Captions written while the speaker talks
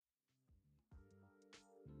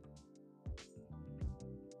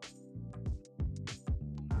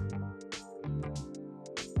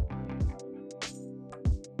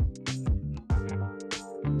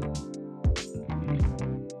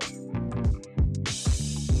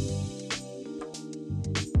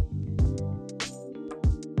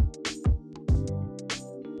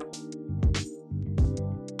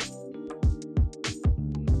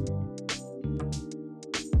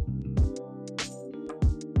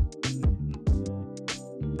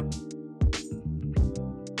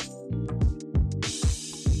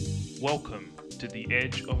Welcome to the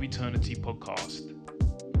Edge of Eternity podcast.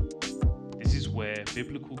 This is where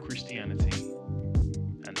biblical Christianity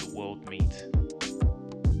and the world meet.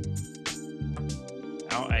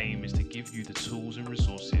 Our aim is to give you the tools and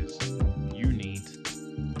resources you need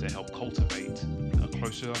to help cultivate a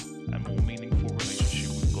closer and more meaningful relationship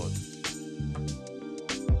with God.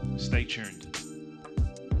 Stay tuned.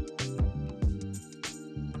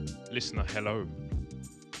 Listener, hello.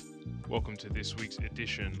 Welcome to this week's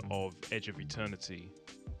edition of Edge of Eternity.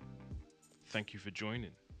 Thank you for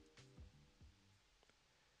joining.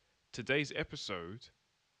 Today's episode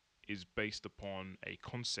is based upon a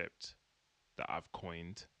concept that I've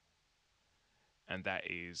coined, and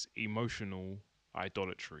that is emotional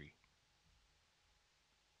idolatry.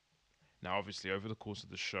 Now, obviously, over the course of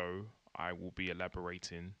the show, I will be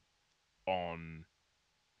elaborating on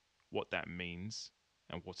what that means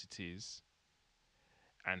and what it is,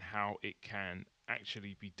 and how it can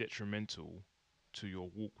actually be detrimental to your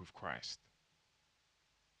walk with Christ.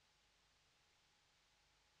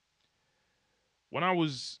 When I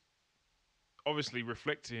was obviously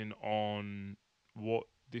reflecting on what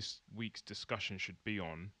this week's discussion should be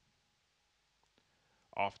on,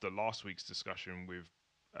 after last week's discussion with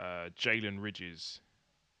Jalen Ridges,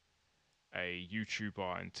 a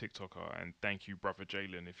YouTuber and TikToker, and thank you, brother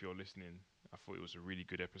Jalen, if you're listening. I thought it was a really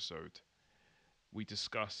good episode. We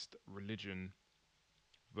discussed religion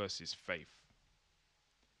versus faith.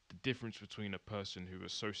 The difference between a person who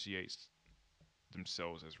associates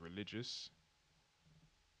themselves as religious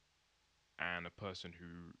and a person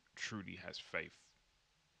who truly has faith.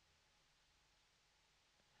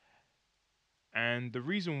 And the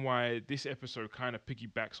reason why this episode kind of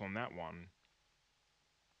piggybacks on that one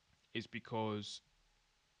is because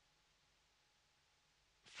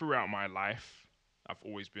throughout my life, I've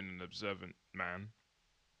always been an observant man.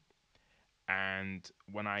 And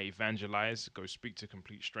when I evangelize, go speak to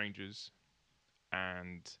complete strangers,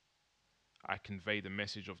 and I convey the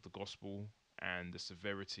message of the gospel and the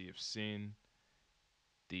severity of sin,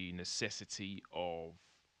 the necessity of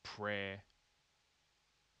prayer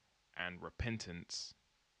and repentance.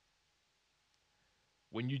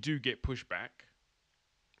 When you do get pushback,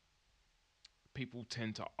 people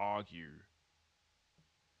tend to argue.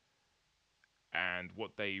 And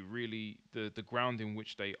what they really, the ground in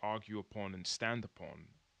which they argue upon and stand upon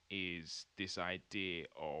is this idea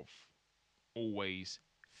of always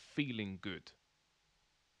feeling good.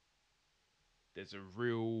 There's a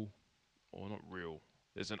real, or not real,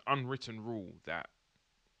 there's an unwritten rule that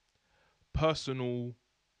personal,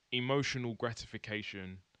 emotional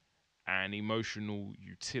gratification and emotional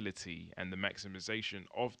utility and the maximization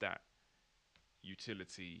of that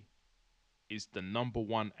utility is the number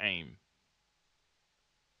one aim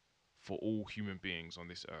for all human beings on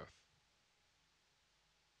this earth.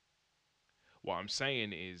 What I'm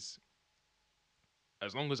saying is,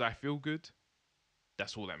 as long as I feel good,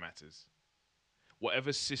 that's all that matters.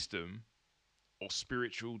 Whatever system or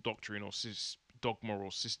spiritual doctrine or dogma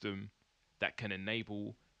or system that can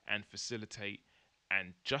enable and facilitate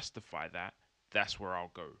and justify that, that's where I'll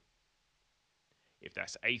go. If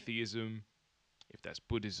that's atheism, if that's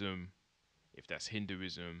Buddhism, if that's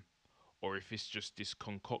Hinduism, or if it's just this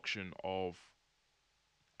concoction of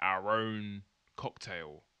our own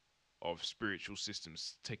cocktail of spiritual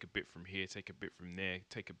systems, take a bit from here, take a bit from there,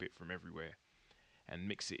 take a bit from everywhere, and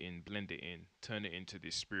mix it in, blend it in, turn it into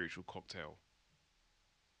this spiritual cocktail.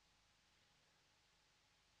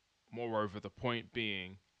 Moreover, the point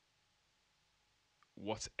being,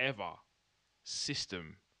 whatever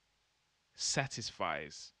system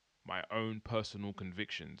satisfies my own personal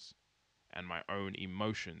convictions and my own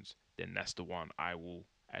emotions, then that's the one I will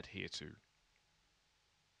adhere to.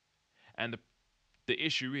 And the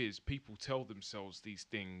issue is, people tell themselves these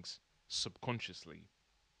things subconsciously,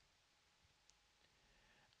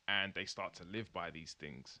 and they start to live by these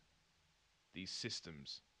things, these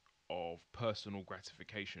systems of personal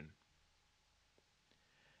gratification.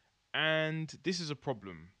 And this is a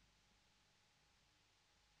problem.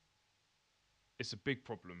 It's a big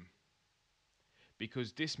problem,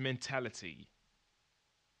 because this mentality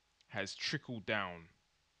has trickled down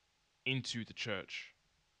into the church.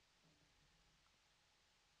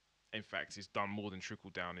 In fact, it's done more than trickle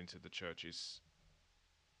down into the churches.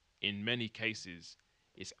 In many cases,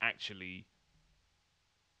 it's actually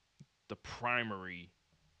the primary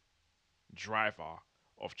driver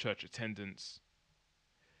of church attendance.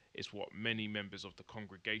 It's what many members of the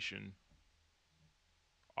congregation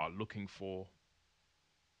are looking for.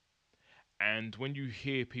 And when you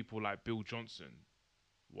hear people like Bill Johnson,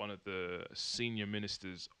 one of the senior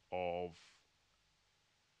ministers of,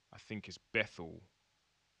 I think it's Bethel,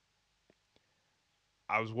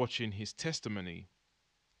 I was watching his testimony,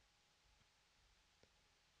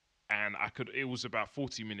 and it was about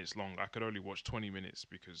 40 minutes long. I could only watch 20 minutes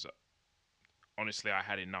because honestly I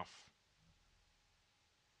had enough.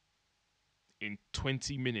 In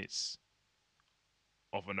 20 minutes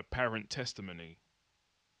of an apparent testimony,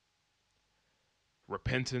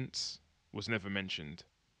 repentance was never mentioned.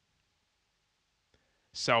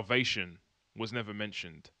 Salvation was never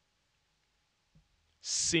mentioned.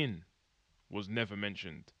 Sin was never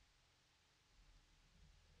mentioned.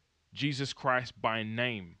 Jesus Christ by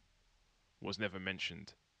name was never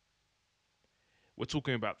mentioned. We're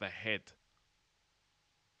talking about the head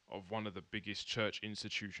of one of the biggest church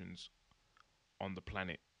institutions on the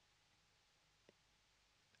planet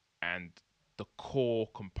and the core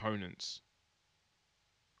components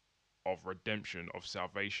of redemption, of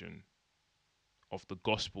salvation, of the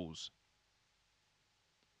Gospels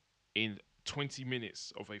in 20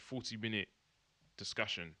 minutes of a 40-minute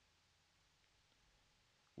discussion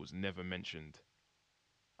was never mentioned.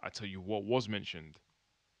 I tell you what was mentioned: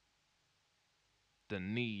 the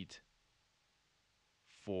need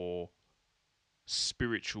for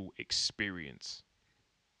spiritual experience.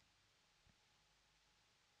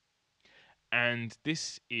 And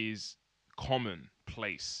this is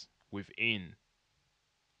commonplace within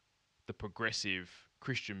the progressive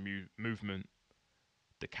Christian movement,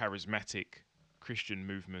 the charismatic Christian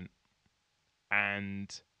movement,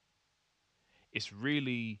 and it's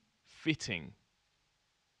really fitting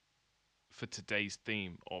for today's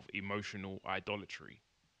theme of emotional idolatry.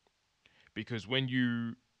 Because when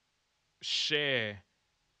you share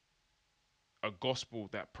a gospel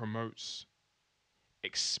that promotes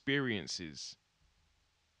experiences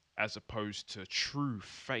as opposed to true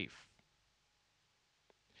faith,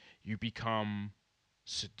 you become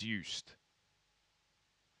seduced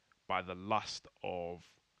by the lust of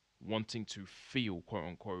wanting to feel, quote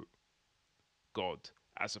unquote, God,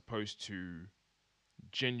 as opposed to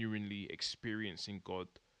genuinely experiencing God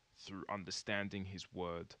through understanding His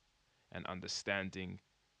word and understanding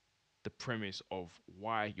the premise of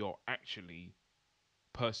why you're actually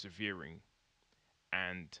persevering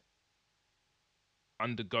and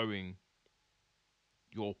undergoing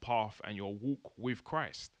your path and your walk with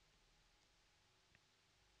Christ.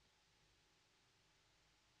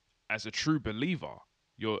 As a true believer,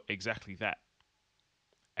 you're exactly that,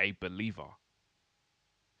 a believer.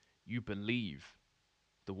 You believe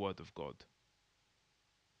the word of God.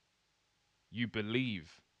 You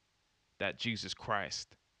believe that Jesus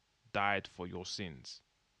Christ died for your sins.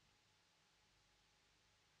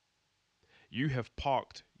 You have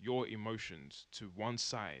parked your emotions to one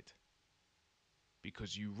side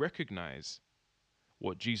because you recognize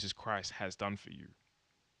what Jesus Christ has done for you.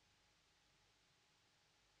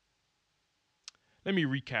 Let me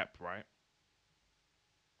recap, right?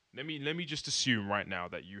 Let me just assume right now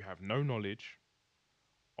that you have no knowledge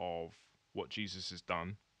of what Jesus has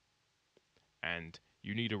done and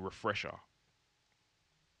you need a refresher.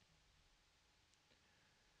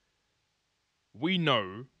 We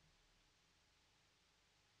know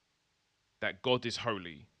that God is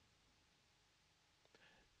holy.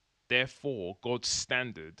 Therefore, God's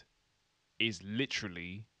standard is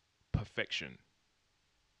literally perfection.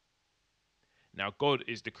 Now, God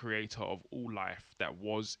is the creator of all life that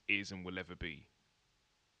was, is, and will ever be.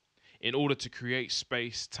 In order to create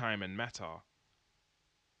space, time, and matter,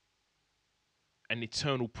 an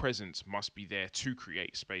eternal presence must be there to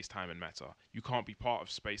create space, time, and matter. You can't be part of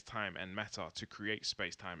space, time, and matter to create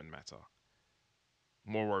space, time, and matter.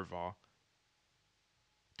 Moreover,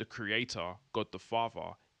 the Creator, God the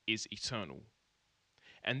Father, is eternal.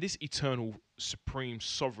 And this eternal, supreme,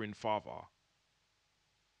 sovereign Father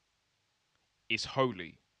is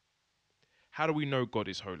holy. How do we know God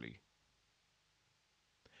is holy?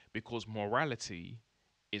 Because morality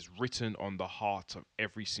is written on the heart of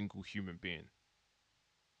every single human being.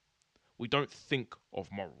 We don't think of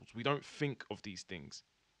morals. We don't think of these things.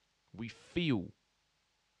 We feel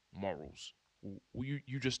morals.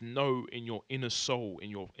 You just know in your inner soul,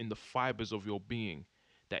 in the fibers of your being,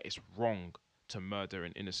 that it's wrong to murder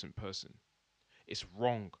an innocent person. It's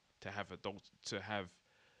wrong to have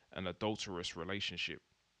an adulterous relationship.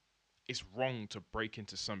 It's wrong to break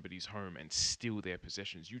into somebody's home and steal their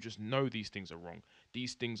possessions. You just know these things are wrong.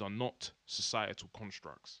 These things are not societal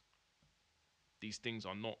constructs. These things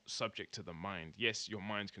are not subject to the mind. Yes, your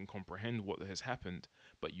mind can comprehend what has happened,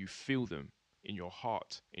 but you feel them in your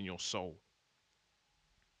heart, in your soul.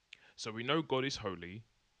 So we know God is holy.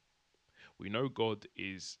 We know God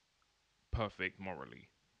is perfect morally.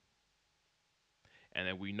 And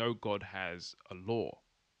then we know God has a law,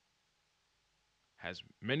 has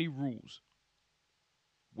many rules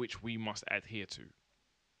which we must adhere to.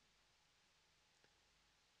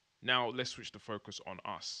 Now, let's switch the focus on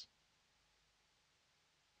us.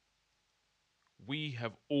 We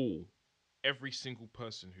have all, every single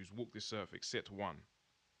person who's walked this earth except one,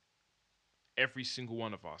 every single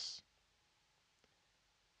one of us,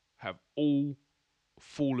 have all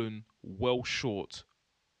fallen well short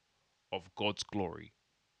of God's glory.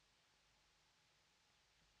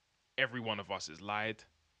 Every one of us has lied.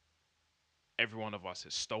 Every one of us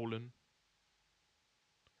has stolen.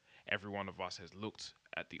 Every one of us has looked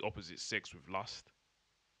at the opposite sex with lust.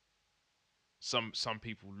 Some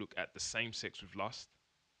people look at the same sex with lust.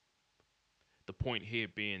 The point here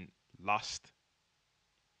being lust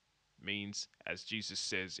means, as Jesus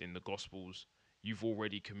says in the Gospels, you've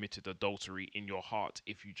already committed adultery in your heart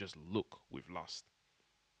if you just look with lust.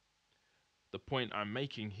 The point I'm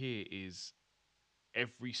making here is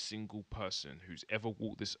every single person who's ever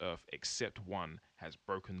walked this earth except one has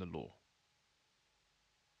broken the law.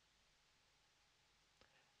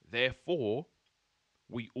 Therefore,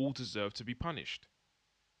 we all deserve to be punished.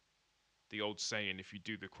 The old saying, if you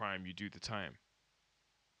do the crime, you do the time.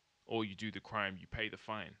 Or you do the crime, you pay the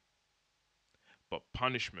fine. But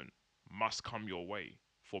punishment must come your way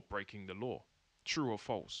for breaking the law. True or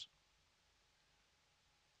false?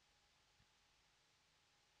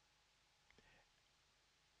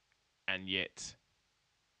 And yet,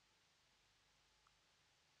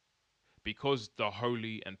 because the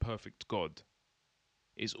holy and perfect God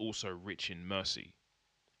is also rich in mercy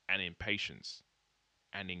and in patience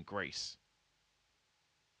and in grace,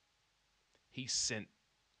 he sent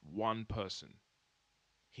one person,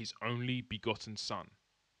 his only begotten Son,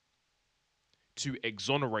 to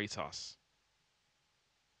exonerate us,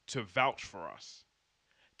 to vouch for us,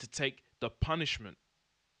 to take the punishment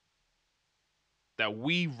that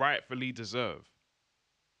we rightfully deserve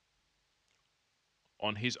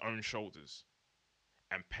on his own shoulders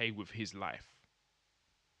and pay with his life.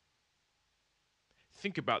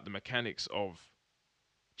 Think about the mechanics of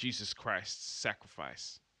Jesus Christ's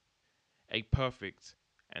sacrifice. A perfect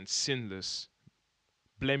and sinless,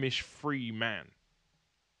 blemish-free man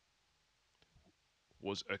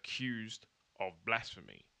was accused of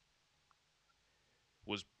blasphemy,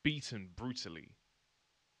 was beaten brutally,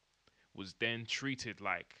 was then treated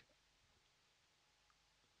like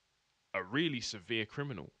a really severe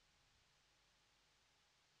criminal.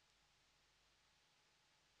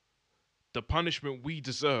 The punishment we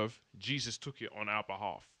deserve, Jesus took it on our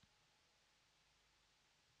behalf.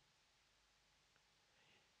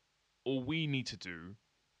 All we need to do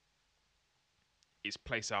is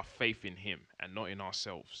place our faith in him and not in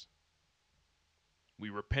ourselves. We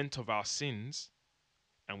repent of our sins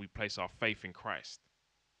and we place our faith in Christ.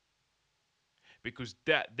 Because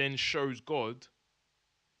that then shows God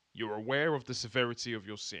you're aware of the severity of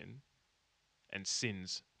your sin, and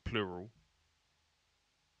sins, plural.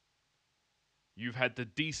 You've had the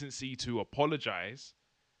decency to apologize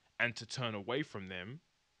and to turn away from them,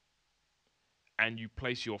 and you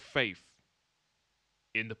place your faith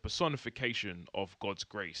in the personification of God's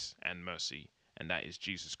grace and mercy, and that is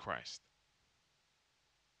Jesus Christ.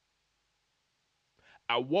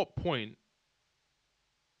 At what point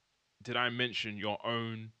did I mention your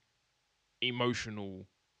own emotional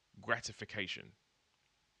gratification?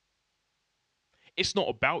 It's not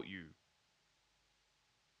about you.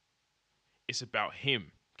 It's about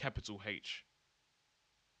him, capital H.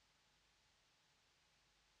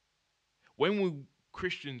 When we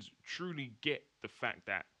Christians truly get the fact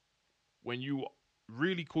that when you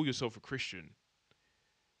really call yourself a Christian,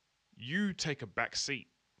 you take a back seat.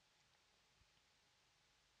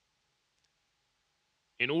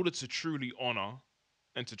 In order to truly honor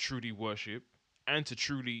and to truly worship and to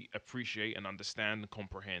truly appreciate and understand and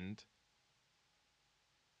comprehend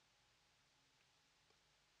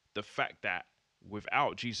the fact that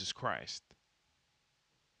without Jesus Christ,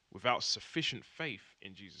 without sufficient faith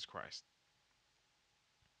in Jesus Christ,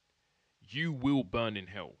 you will burn in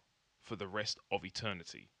hell for the rest of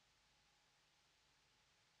eternity.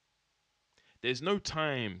 There's no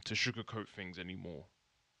time to sugarcoat things anymore,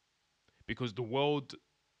 because the world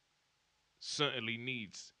certainly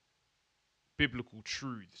needs biblical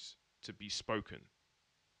truths to be spoken.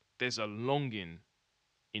 There's a longing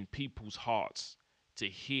in people's hearts to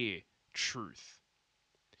hear truth.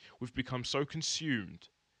 We've become so consumed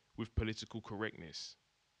with political correctness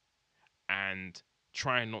and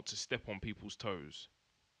trying not to step on people's toes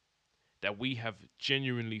that we have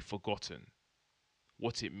genuinely forgotten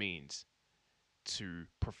what it means to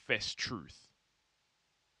profess truth.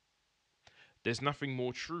 There's nothing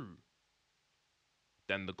more true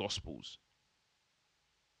than the Gospels.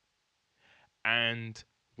 And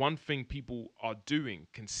one thing people are doing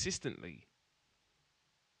consistently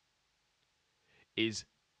is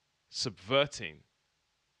subverting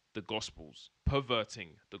the gospels, perverting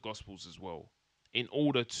the gospels as well, in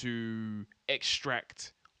order to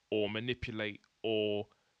extract or manipulate or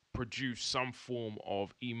produce some form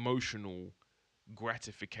of emotional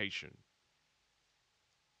gratification.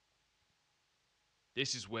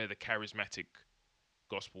 This is where the charismatic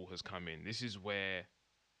gospel has come in. This is where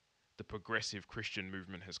the progressive Christian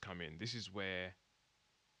movement has come in. This is where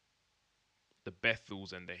the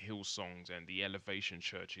Bethels and the Hillsongs and the Elevation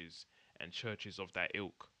churches and churches of that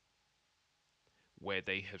ilk, where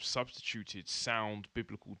they have substituted sound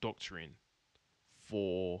biblical doctrine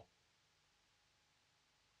for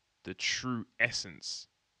the true essence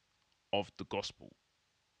of the gospel.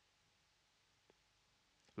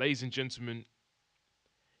 Ladies and gentlemen,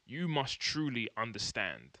 you must truly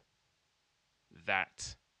understand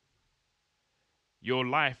that your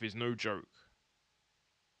life is no joke.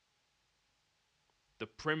 The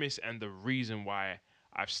premise and the reason why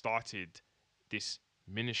I've started this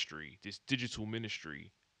ministry, this digital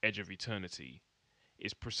ministry, Edge of Eternity,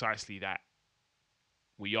 is precisely that.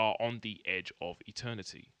 We are on the edge of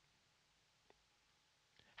eternity.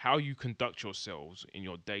 How you conduct yourselves in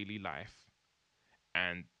your daily life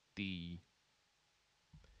and the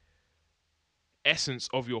essence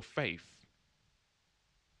of your faith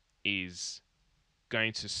is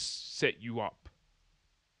going to set you up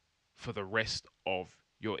for the rest of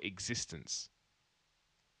your existence.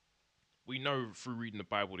 We know through reading the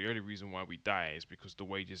Bible the only reason why we die is because the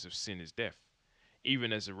wages of sin is death.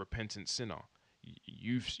 Even as a repentant sinner,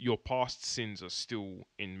 your past sins are still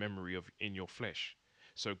in memory of in your flesh.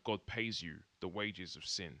 So God pays you the wages of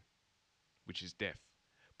sin, which is death,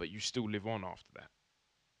 but you still live on after that.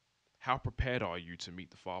 How prepared are you to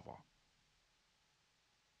meet the Father?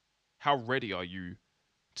 How ready are you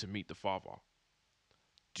to meet the Father?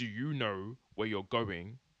 Do you know where you're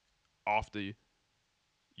going after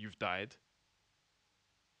you've died?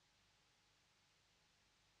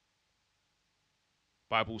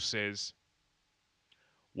 Bible says,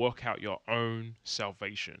 work out your own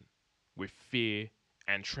salvation with fear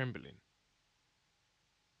and trembling.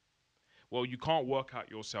 Well, you can't work out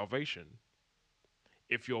your salvation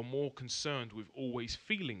if you're more concerned with always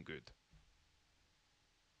feeling good.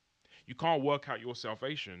 You can't work out your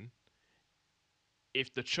salvation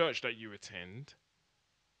if the church that you attend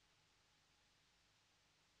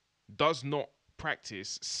does not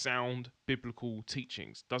practice sound biblical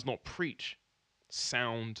teachings, does not preach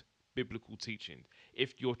sound biblical teaching.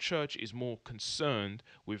 If your church is more concerned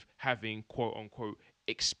with having quote unquote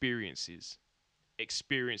experiences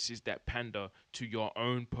that pander to your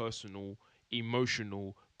own personal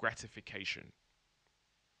emotional gratification.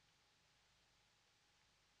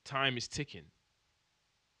 Time is ticking.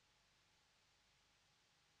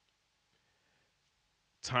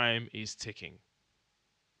 Time is ticking.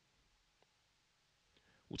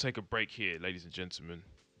 We'll take a break here, ladies and gentlemen,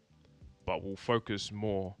 but we'll focus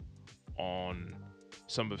more on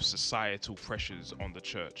some of societal pressures on the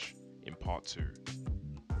church in part 2.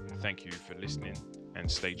 Thank you for listening and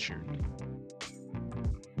stay tuned.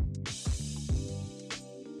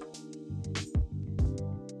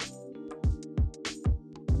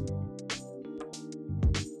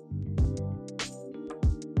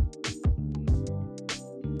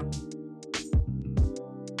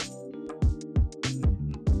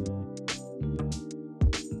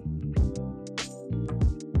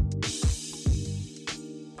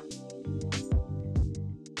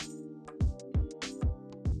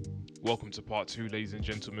 Welcome to part 2, ladies and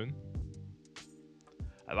gentlemen.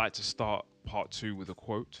 I'd like to start part 2 with a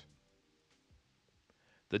quote.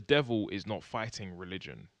 The devil is not fighting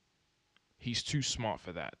religion. He's too smart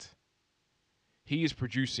for that. He is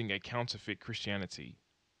producing a counterfeit Christianity,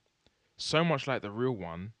 so much like the real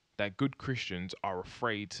one that good Christians are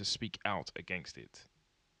afraid to speak out against it.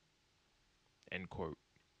 End quote.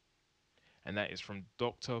 And that is from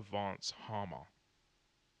Dr. Vance Harner.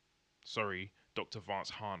 Dr.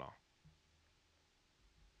 Vance Harner.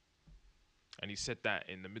 And he said that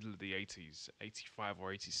in the middle of the 80s, 85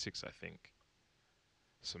 or 86, I think.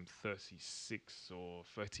 Some 36 or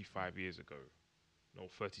 35 years ago. No,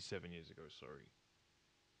 37 years ago, sorry.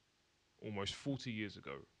 Almost 40 years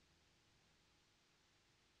ago.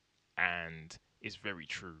 And it's very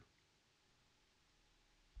true.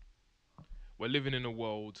 We're living in a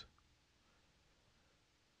world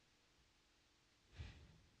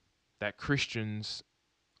that Christians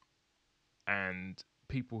and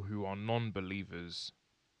people who are non-believers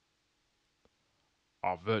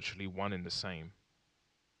are virtually one in the same.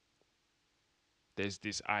 there's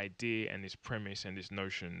this idea and this premise and this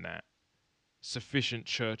notion that sufficient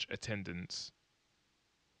church attendance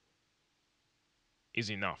is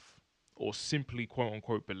enough, or simply quote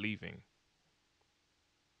unquote believing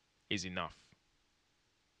is enough.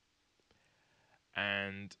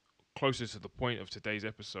 And closer to the point of today's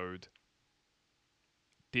episode,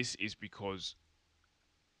 this is because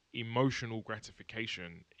emotional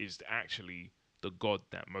gratification is actually the God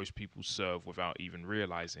that most people serve without even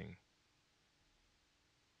realizing.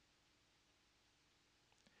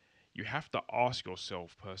 You have to ask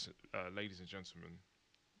yourself, ladies and gentlemen,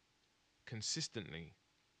 consistently,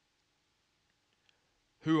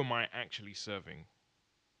 who am I actually serving?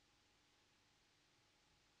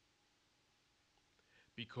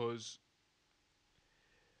 Because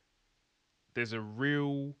there's a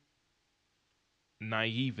real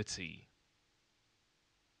naivety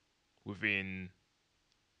within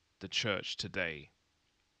the church today.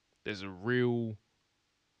 There's a real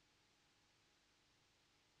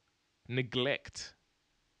neglect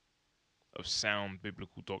of sound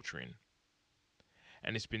biblical doctrine.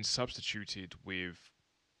 And it's been substituted with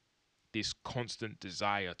this constant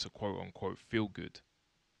desire to quote unquote feel good.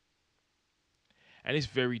 And it's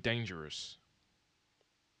very dangerous.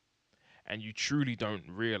 And you truly don't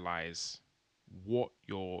realize what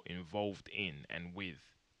you're involved in and with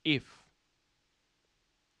if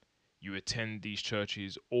you attend these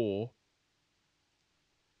churches or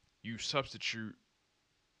you substitute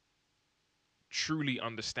truly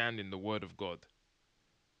understanding the Word of God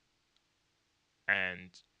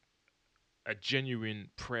and a genuine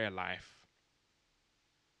prayer life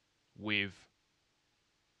with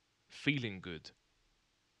feeling good.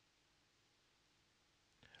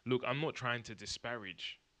 Look, I'm not trying to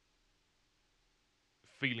disparage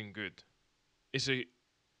feeling good. It's a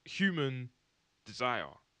human desire.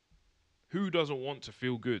 Who doesn't want to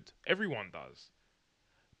feel good? Everyone does.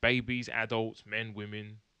 Babies, adults, men,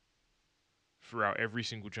 women, throughout every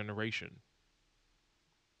single generation.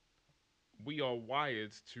 We are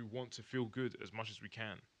wired to want to feel good as much as we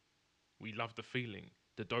can. We love the feeling,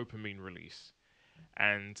 the dopamine release,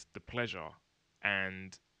 and the pleasure,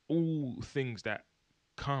 and all things that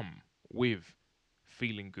come with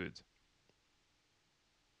feeling good.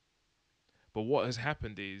 But what has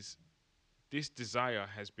happened is this desire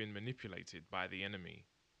has been manipulated by the enemy.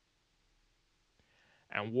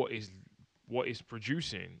 And what is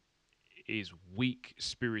producing is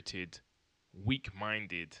weak-spirited,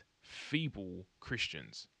 weak-minded, feeble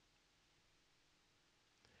Christians.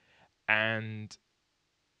 And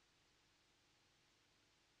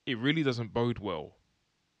it really doesn't bode well.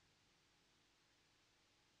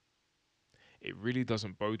 It really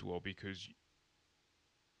doesn't bode well because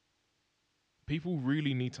people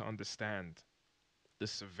really need to understand the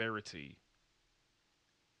severity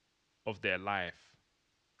of their life,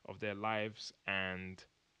 of their lives, and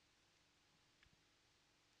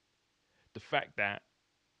the fact that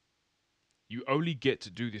you only get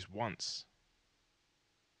to do this once.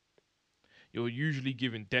 You're usually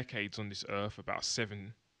given decades on this earth, about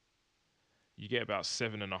seven. You get about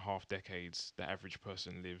 7.5 decades the average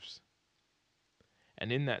person lives.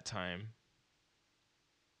 And in that time,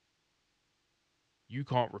 you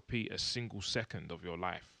can't repeat a single second of your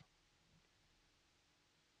life.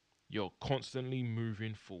 You're constantly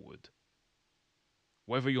moving forward.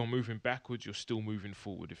 Whether you're moving backwards, you're still moving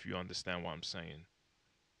forward, if you understand what I'm saying.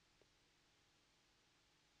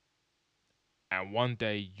 And one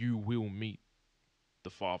day you will meet the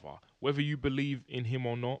Father. Whether you believe in him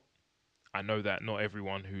or not, I know that not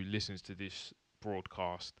everyone who listens to this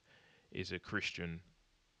broadcast is a Christian.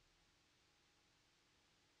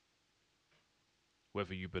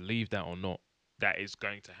 Whether you believe that or not, that is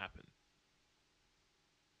going to happen.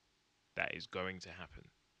 That is going to happen.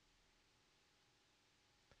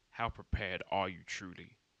 How prepared are you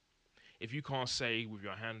truly? If you can't say with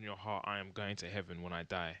your hand on your heart, I am going to heaven when I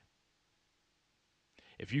die.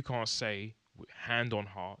 If you can't say with hand on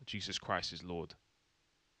heart, Jesus Christ is Lord.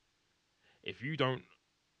 If you're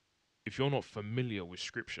not familiar with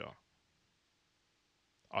scripture,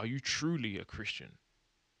 are you truly a Christian?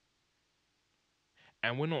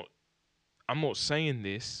 And I'm not saying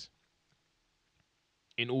this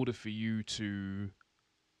in order for you to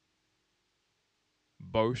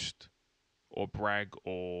boast or brag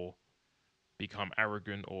or become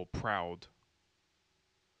arrogant or proud.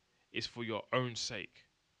 It's for your own sake.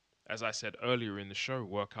 As I said earlier in the show,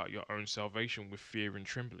 work out your own salvation with fear and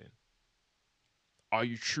trembling. Are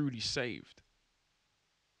you truly saved?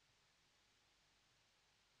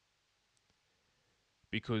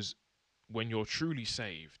 Because when you're truly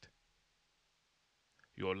saved,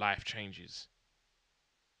 your life changes.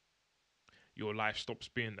 your life stops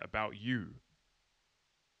being about you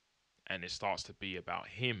and it starts to be about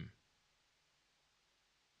him.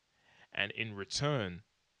 And in return,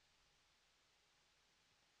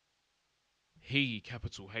 he,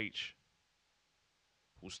 capital H,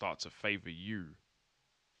 will start to favor you.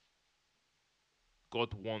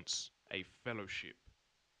 God wants a fellowship,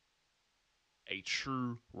 a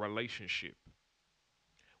true relationship.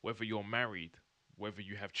 Whether you're married, whether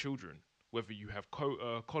you have children, whether you have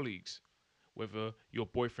colleagues, whether you're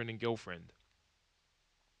boyfriend and girlfriend.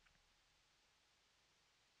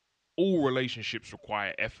 All relationships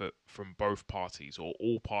require effort from both parties or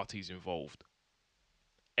all parties involved.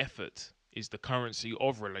 Effort is the currency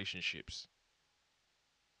of relationships.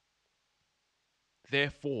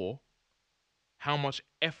 Therefore, how much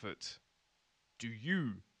effort do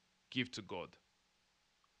you give to God?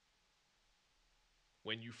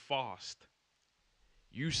 When you fast,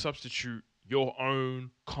 you substitute your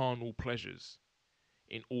own carnal pleasures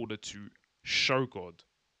in order to show God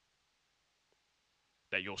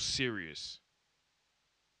that you're serious.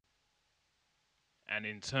 And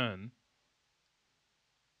in turn,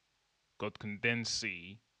 God can then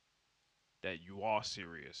see that you are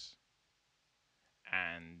serious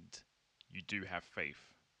and you do have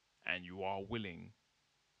faith and you are willing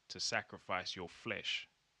to sacrifice your flesh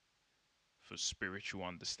for spiritual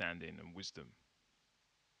understanding and wisdom.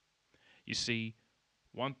 You see,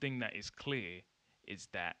 one thing that is clear is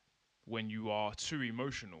that when you are too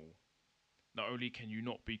emotional, not only can you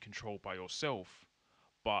not be controlled by yourself,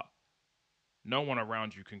 but no one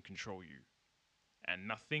around you can control you, and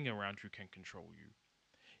nothing around you can control you.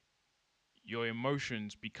 Your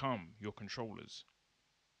emotions become your controllers.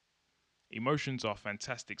 Emotions are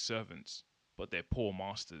fantastic servants, but they're poor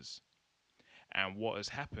masters. And what has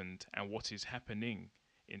happened and what is happening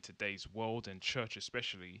in today's world and church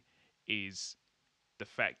especially is the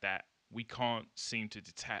fact that we can't seem to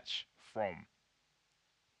detach from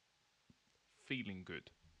feeling good.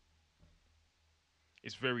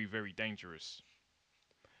 It's very, very dangerous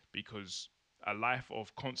because a life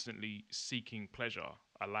of constantly seeking pleasure,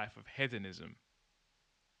 a life of hedonism,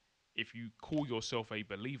 if you call yourself a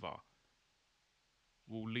believer,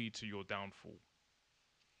 will lead to your downfall,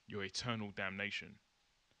 your eternal damnation,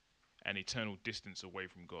 and eternal distance away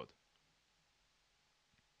from God.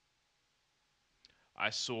 I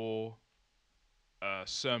saw a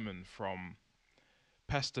sermon from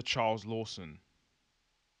Pastor Charles Lawson,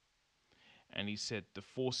 and he said the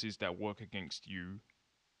forces that work against you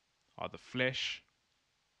are the flesh,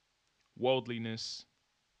 worldliness,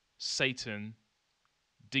 Satan,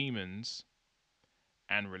 demons,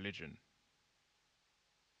 and religion.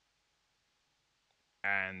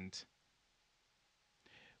 And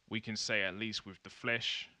we can say, at least with the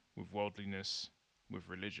flesh, with worldliness, with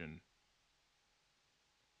religion,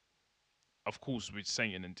 of course, with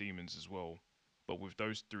Satan and demons as well, but with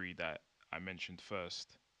those three that I mentioned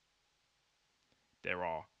first, there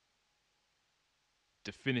are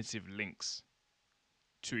definitive links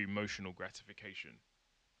to emotional gratification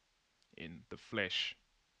in the flesh,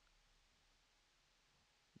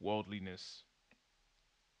 worldliness,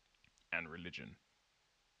 and religion.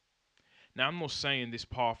 Now, I'm not saying this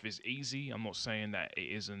path is easy. I'm not saying that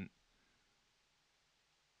it isn't,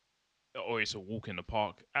 or it's a walk in the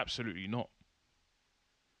park. Absolutely not.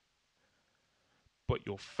 But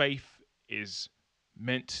your faith is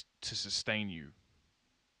meant to sustain you.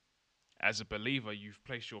 As a believer, you've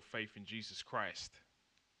placed your faith in Jesus Christ.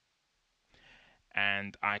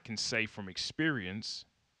 And I can say from experience,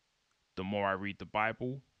 the more I read the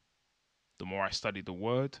Bible, the more I study the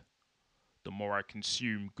Word, the more I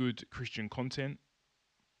consume good Christian content,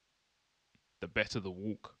 the better the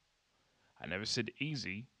walk. I never said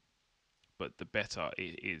easy, but the better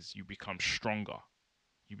it is. You become stronger.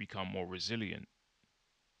 You become more resilient.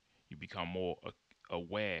 You become more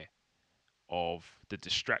aware of the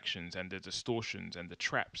distractions and the distortions and the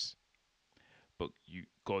traps. But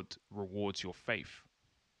God rewards your faith.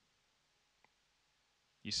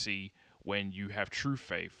 You see, when you have true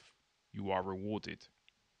faith, you are rewarded.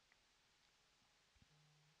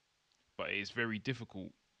 But it is very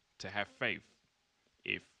difficult to have faith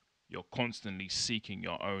if you're constantly seeking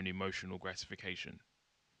your own emotional gratification.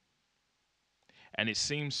 And it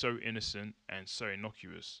seems so innocent and so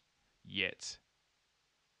innocuous, yet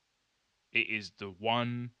it is the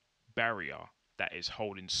one barrier that is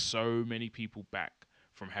holding so many people back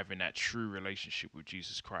from having that true relationship with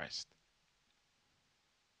Jesus Christ.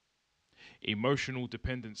 Emotional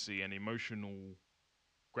dependency and emotional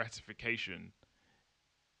gratification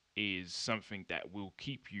is something that will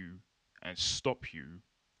keep you and stop you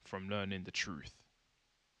from learning the truth.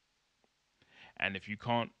 And if you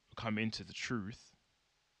can't come into the truth,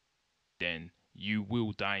 then you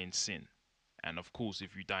will die in sin. And of course,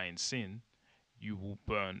 if you die in sin, you will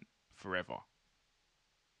burn forever.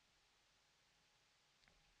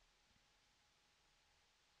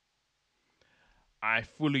 I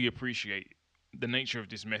fully appreciate the nature of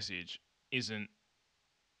this message isn't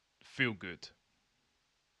feel good,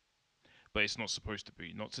 but it's not supposed to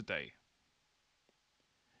be. Not today.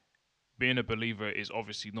 Being a believer is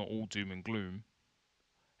obviously not all doom and gloom.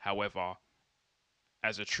 However,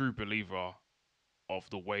 as a true believer of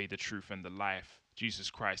the way, the truth, and the life,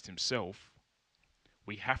 Jesus Christ Himself,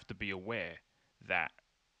 we have to be aware that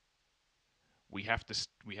we have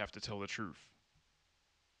to tell the truth,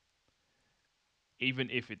 even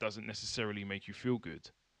if it doesn't necessarily make you feel good.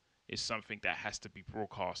 It's something that has to be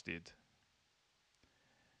broadcasted,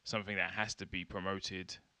 something that has to be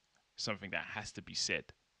promoted, something that has to be said,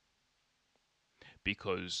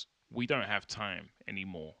 because we don't have time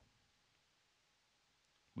anymore.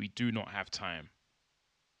 We do not have time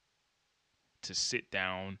to sit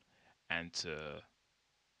down and to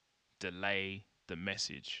delay the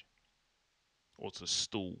message or to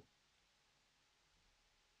stall.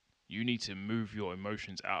 You need to move your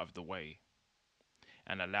emotions out of the way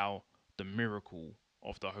and allow the miracle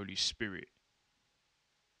of the Holy Spirit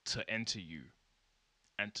to enter you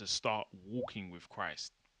and to start walking with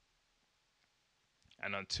Christ.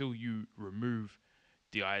 And until you remove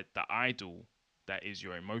the idol that is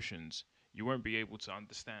your emotions, you won't be able to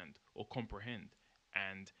understand or comprehend,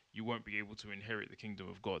 and you won't be able to inherit the kingdom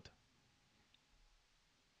of God.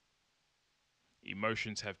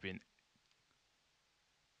 Emotions have been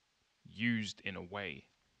used in a way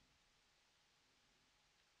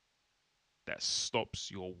that stops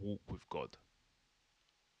your walk with God.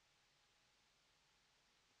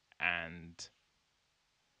 And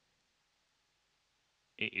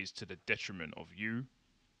it is to the detriment of you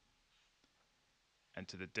and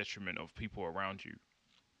to the detriment of people around you,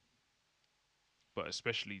 but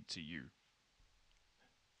especially to you.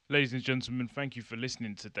 Ladies and gentlemen, thank you for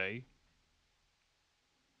listening today.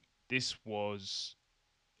 This was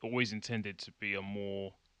always intended to be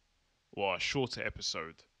a shorter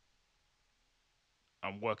episode.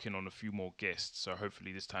 I'm working on a few more guests, so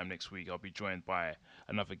hopefully this time next week I'll be joined by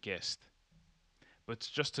another guest. But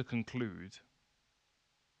just to conclude,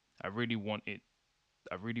 I really want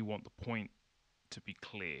the point to be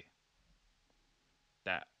clear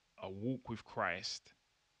that a walk with Christ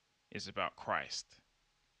is about Christ.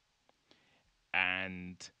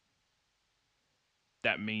 And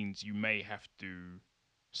that means you may have to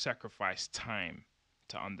sacrifice time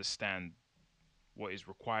to understand what is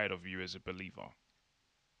required of you as a believer.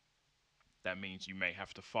 That means you may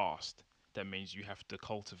have to fast. That means you have to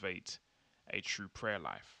cultivate a true prayer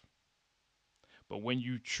life. But when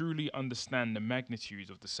you truly understand the magnitude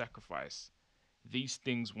of the sacrifice, these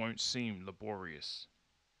things won't seem laborious.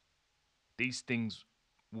 These things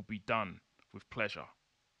will be done with pleasure.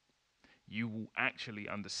 You will actually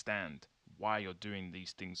understand why you're doing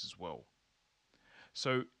these things as well.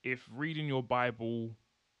 So if reading your Bible,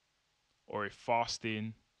 or if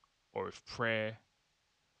fasting, or if prayer,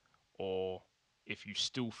 or if you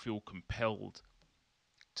still feel compelled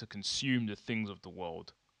to consume the things of the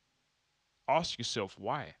world, ask yourself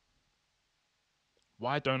why.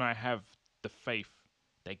 Why don't I have the faith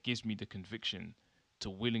that gives me the conviction to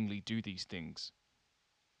willingly do these things?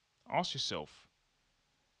 Ask yourself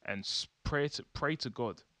and pray to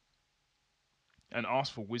God and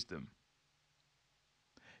ask for wisdom,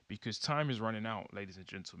 because time is running out, ladies and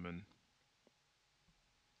gentlemen.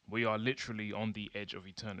 We are literally on the edge of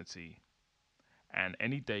eternity, and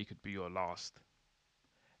any day could be your last.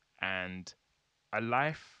 And a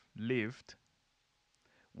life lived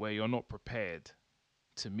where you're not prepared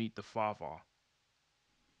to meet the Father,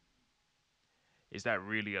 is that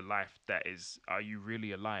really a life are you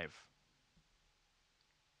really alive?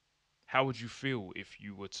 How would you feel if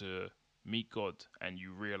you were to meet God and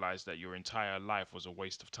you realize that your entire life was a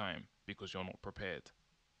waste of time because you're not prepared?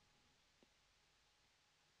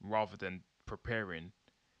 Rather than preparing,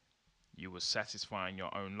 you were satisfying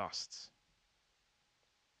your own lusts.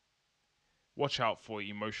 Watch out for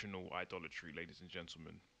emotional idolatry, ladies and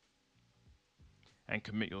gentlemen, and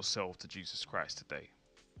commit yourself to Jesus Christ today.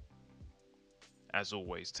 As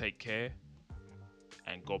always, take care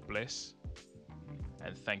and God bless,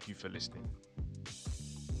 and thank you for listening.